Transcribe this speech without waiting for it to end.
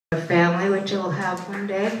A family, which you'll have one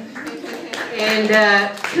day, and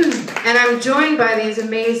I'm joined by these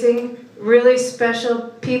amazing, really special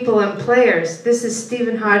people and players. This is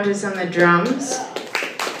Stephen Hodges on the drums.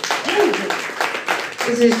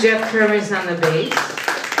 This is Jeff Kramer on the bass.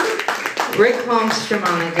 Rick Holmstrom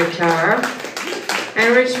on the guitar,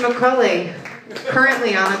 and Rich McCulley,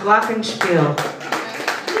 currently on the glockenspiel.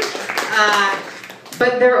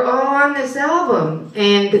 But they're all on this album,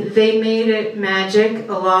 and they made it magic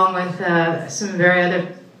along with some very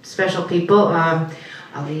other special people.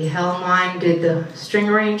 Ali Hellmine did the string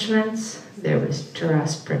arrangements. There was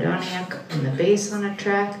Taras Pradoniak on the bass on a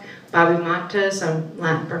track. Bobby Montes on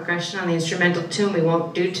Latin percussion on the instrumental tune we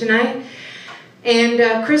won't do tonight. And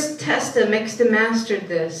Chris Testa mixed and mastered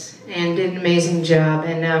this and did an amazing job.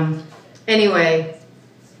 And anyway,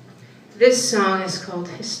 this song is called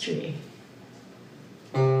History.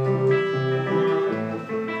 If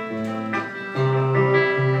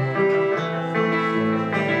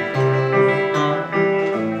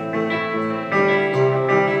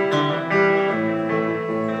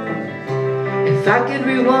I could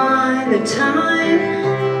rewind the time,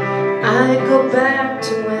 I'd go back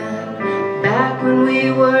to back when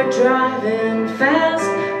we were driving fast,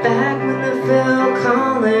 back when the Phil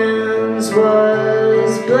Collins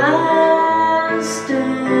was blasting,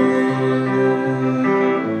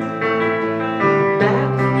 back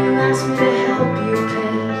when you asked me to help you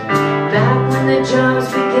pay, back when the jobs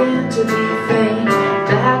began to be fame,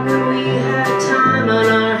 back when we had time on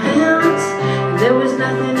our hands and there was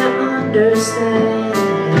nothing to understand.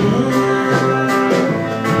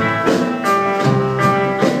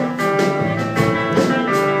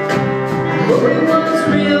 It was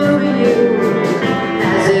real for you,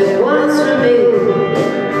 as it was for me.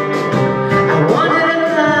 I wanted a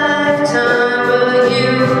lifetime, but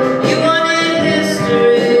you wanted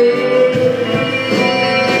history.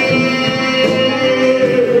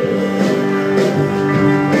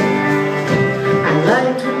 I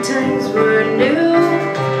liked when times were new,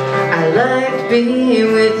 I liked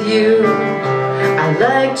being with you, I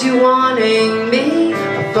liked you wanting me,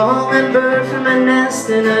 a fallen bird from a nest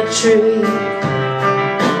in a tree.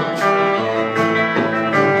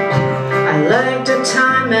 I liked a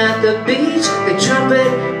time at the beach, the trumpet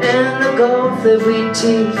and the golf that we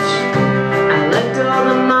teach. I liked all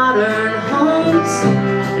the modern homes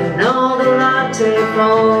and all the latte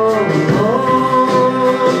foams.